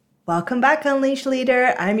Welcome back, Unleashed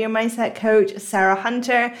Leader. I'm your mindset coach, Sarah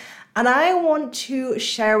Hunter, and I want to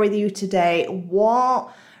share with you today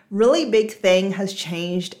what really big thing has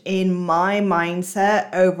changed in my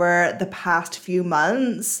mindset over the past few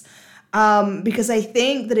months. Because I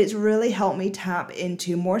think that it's really helped me tap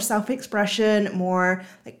into more self-expression, more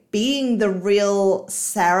like being the real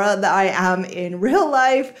Sarah that I am in real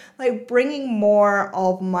life, like bringing more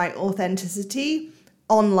of my authenticity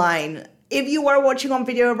online. If you are watching on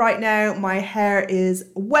video right now, my hair is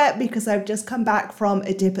wet because I've just come back from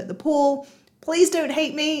a dip at the pool. Please don't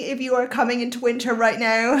hate me if you are coming into winter right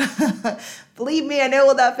now. Believe me, I know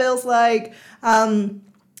what that feels like. And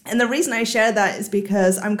the reason I share that is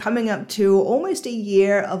because I'm coming up to almost a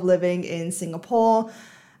year of living in Singapore.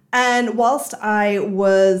 And whilst I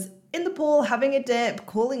was in the pool having a dip,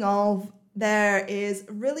 cooling off, there is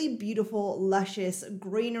really beautiful, luscious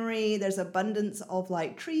greenery. There's abundance of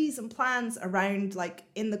like trees and plants around like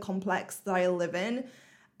in the complex that I live in.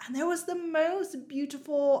 And there was the most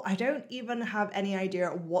beautiful, I don't even have any idea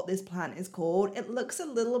what this plant is called. It looks a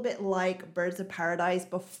little bit like birds of paradise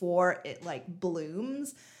before it like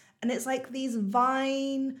blooms. And it's like these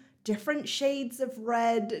different shades of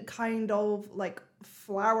red kind of like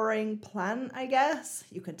flowering plant, I guess.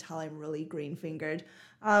 You can tell I'm really green fingered.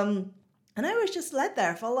 And I was just led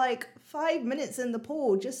there for like 5 minutes in the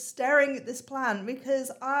pool, just staring at this plant because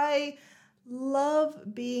I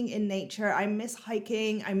love being in nature. I miss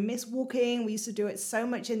hiking. I miss walking. We used to do it so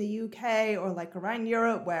much in the UK or like around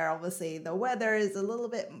Europe where obviously the weather is a little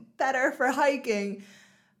bit better for hiking.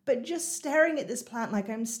 But just staring at this plant, like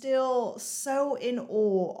I'm still so in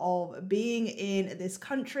awe of being in this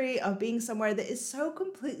country, of being somewhere that is so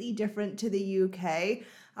completely different to the UK.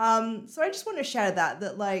 So I just want to share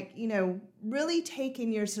that like, you know, really take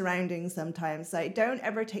in your surroundings sometimes. Like don't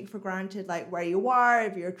ever take for granted like where you are,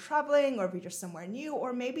 if you're traveling or if you're just somewhere new,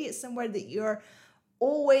 or maybe it's somewhere that you're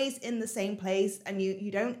always in the same place and you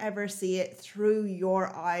don't ever see it through your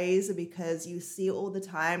eyes because you see it all the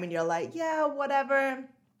time and you're like, yeah, whatever.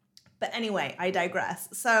 But anyway, I digress.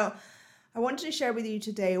 So I wanted to share with you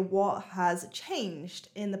today what has changed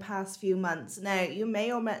in the past few months. Now, you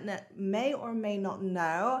may or may not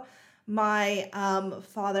know, my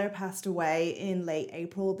father passed away in late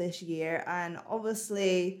April this year, and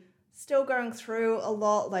obviously still going through a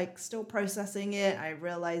lot, like still processing it. I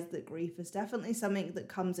realized that grief is definitely something that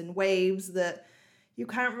comes in waves that you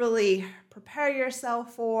can't really prepare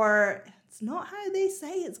yourself for. It's not how they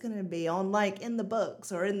say it's going to be on like in the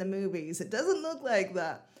books or in the movies. It doesn't look like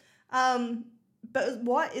that. But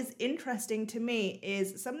what is interesting to me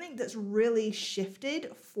is something that's really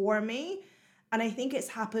shifted for me. And I think it's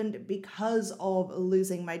happened because of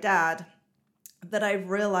losing my dad that I've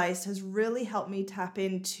realized has really helped me tap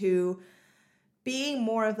into being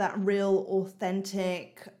more of that real,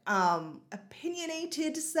 authentic,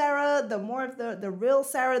 opinionated Sarah, the more of the real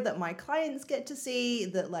Sarah that my clients get to see,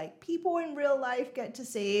 that like people in real life get to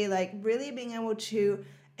see, like really being able to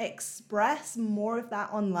express more of that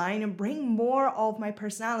online and bring more of my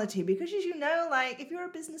personality. Because as you know, like if you're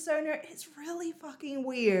a business owner, it's really fucking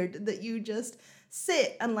weird that you just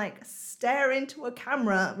sit and like stare into a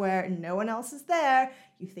camera where no one else is there.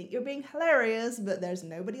 You think you're being hilarious, but there's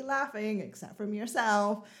nobody laughing except from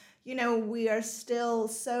yourself. You know, we are still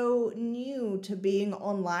so new to being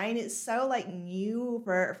online. It's so like new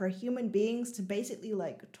for human beings to basically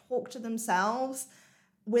like talk to themselves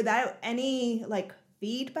without any like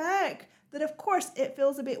feedback, that of course it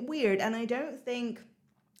feels a bit weird. And I don't think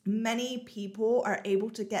many people are able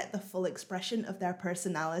to get the full expression of their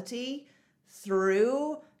personality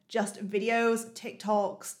through just videos,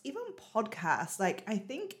 TikToks, even podcasts. Like I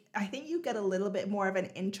think you get a little bit more of an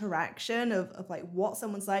interaction of like what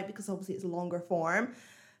someone's like, because obviously it's a longer form.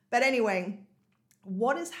 But anyway,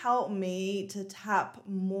 what has helped me to tap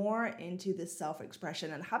more into this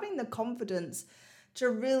self-expression and having the confidence to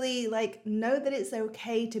really like know that it's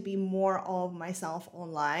okay to be more of myself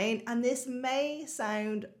online. And this may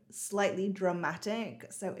sound slightly dramatic,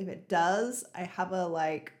 so if it does, I have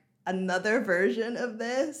another version of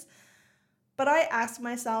this. But I ask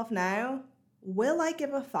myself now, will I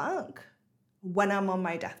give a fuck when I'm on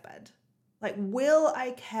my deathbed? Like, will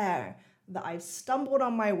I care that I've stumbled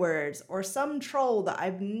on my words, or some troll that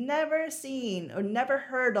I've never seen or never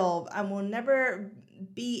heard of and will never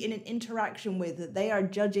be in an interaction with, that they are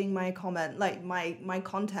judging my comment, like my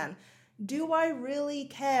content? Do I really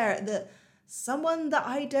care that someone that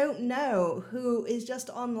I don't know who is just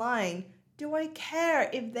online, do I care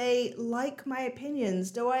if they like my opinions?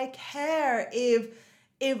 Do I care if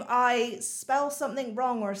I spell something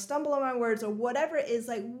wrong or stumble on my words or whatever it is?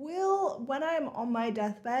 Like, when I'm on my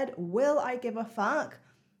deathbed, will I give a fuck?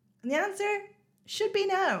 And the answer should be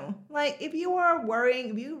no. Like, if you are worrying,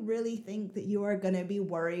 if you really think that you are going to be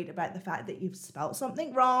worried about the fact that you've spelt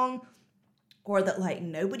something wrong, or that like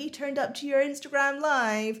nobody turned up to your Instagram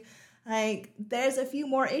live, like there's a few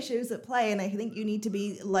more issues at play, and I think you need to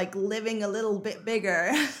be like living a little bit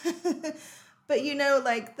bigger. But you know,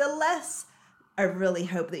 like the less, I really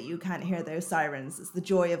hope that you can't hear those sirens. It's the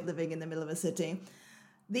joy of living in the middle of a city.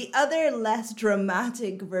 The other less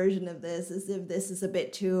dramatic version of this is if this is a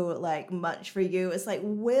bit too like much for you. It's like,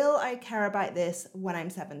 will I care about this when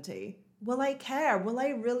I'm 70? Will I care? Will I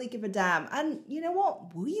really give a damn? And you know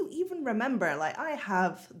what? Will you even remember? Like, I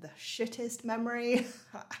have the shittest memory.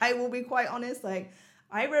 I will be quite honest. Like,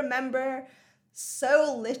 I remember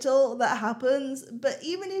so little that happens. But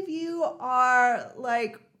even if you are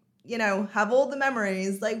like, you know, have all the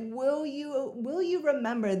memories, like, will you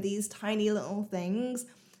remember these tiny little things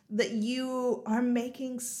that you are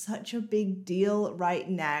making such a big deal right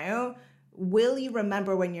now? Will you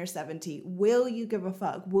remember when you're 70? Will you give a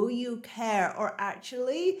fuck? Will you care? Or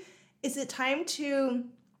actually, is it time to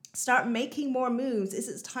start making more moves? Is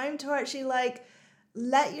it time to actually like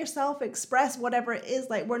let yourself express whatever it is?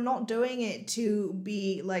 Like, we're not doing it to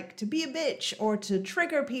be a bitch or to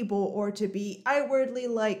trigger people or to be outwardly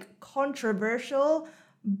like controversial.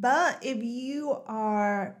 But if you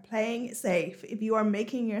are playing it safe, if you are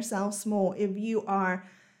making yourself small, if you are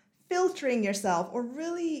filtering yourself or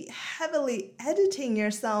really heavily editing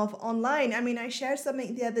yourself online. I mean, I shared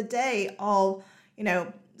something the other day of, you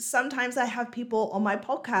know, sometimes I have people on my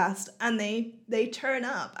podcast and they turn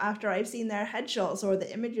up after I've seen their headshots or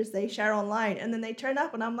the images they share online, and then they turn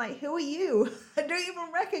up and I'm like, who are you? I don't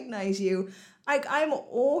even recognize you. Like, I'm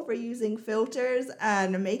all for using filters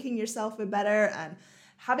and making yourself feel better and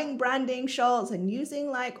having branding shots and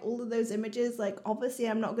using like all of those images. Like, obviously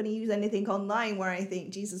I'm not going to use anything online where I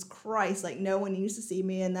think, Jesus Christ, like no one needs to see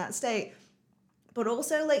me in that state. But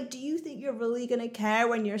also, like, do you think you're really going to care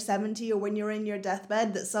when you're 70 or when you're in your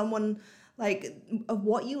deathbed that someone like of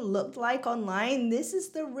what you looked like online? This is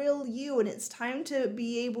the real you, and it's time to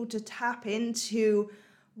be able to tap into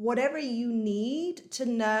whatever you need to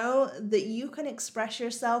know that you can express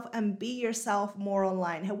yourself and be yourself more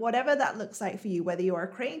online. Whatever that looks like for you, whether you are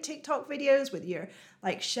creating TikTok videos, whether you're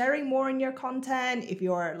like sharing more in your content, if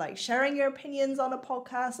you're like sharing your opinions on a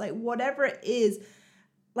podcast, like whatever it is,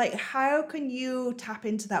 like how can you tap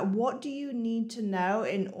into that? What do you need to know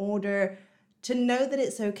in order to know that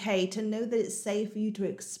it's okay, to know that it's safe for you to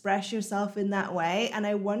express yourself in that way? And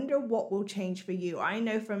I wonder what will change for you. I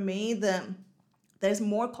know for me that there's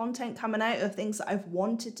more content coming out of things that I've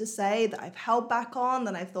wanted to say that I've held back on,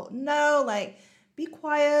 that I've thought, no, like, be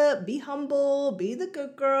quiet, be humble, be the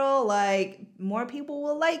good girl, like, more people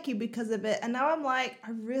will like you because of it. And now I'm like,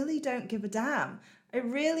 I really don't give a damn. I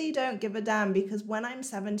really don't give a damn, because when I'm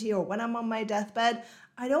 70 or when I'm on my deathbed,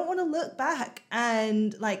 I don't want to look back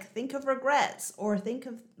and like think of regrets or think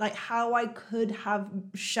of like how I could have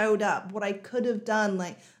showed up, what I could have done,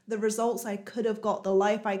 like the results I could have got, the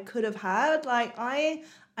life I could have had. Like I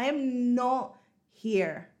am not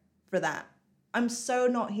here for that. I'm so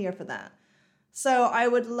not here for that. So I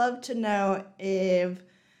would love to know if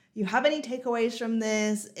you have any takeaways from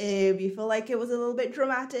this, if you feel like it was a little bit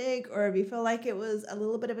dramatic, or if you feel like it was a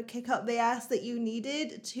little bit of a kick up the ass that you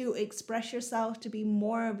needed to express yourself, to be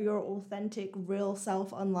more of your authentic, real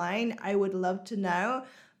self online. I would love to know.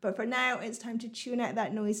 But for now, it's time to tune out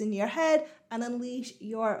that noise in your head and unleash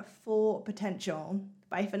your full potential.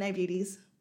 Bye for now, beauties.